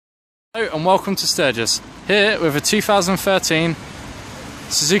Hello and welcome to Sturgess, here with a 2013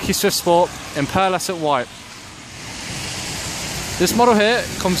 Suzuki Swift Sport in pearlescent white. This model here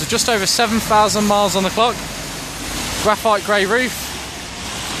comes with just over 7,000 miles on the clock, graphite grey roof,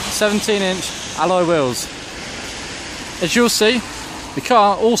 17-inch alloy wheels. As you'll see, the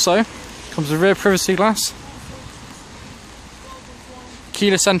car also comes with rear privacy glass,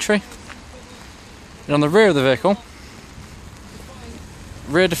 keyless entry, and on the rear of the vehicle,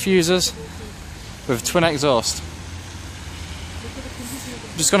 rear diffusers with twin exhaust.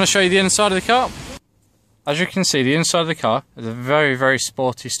 I'm just going to show you the inside of the car. As you can see, the inside of the car is a very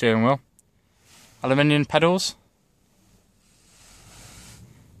sporty steering wheel, aluminium pedals.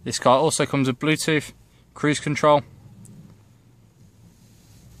 This car also comes with Bluetooth, cruise control.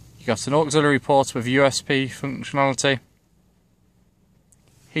 You got an auxiliary port with USB functionality,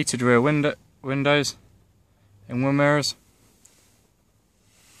 heated rear windows and wheel mirrors,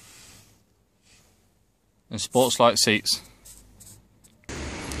 and sports light seats.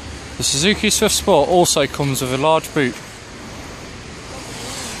 The Suzuki Swift Sport also comes with a large boot.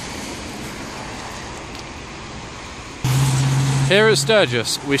 Here at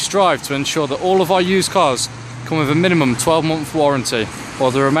Sturgess, we strive to ensure that all of our used cars come with a minimum 12-month warranty,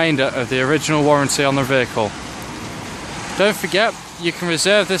 or the remainder of the original warranty on the vehicle. Don't forget, you can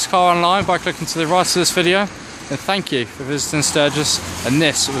reserve this car online by clicking to the right of this video, and thank you for visiting Sturgess, and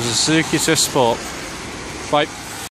this was a Suzuki Swift Sport. Bye.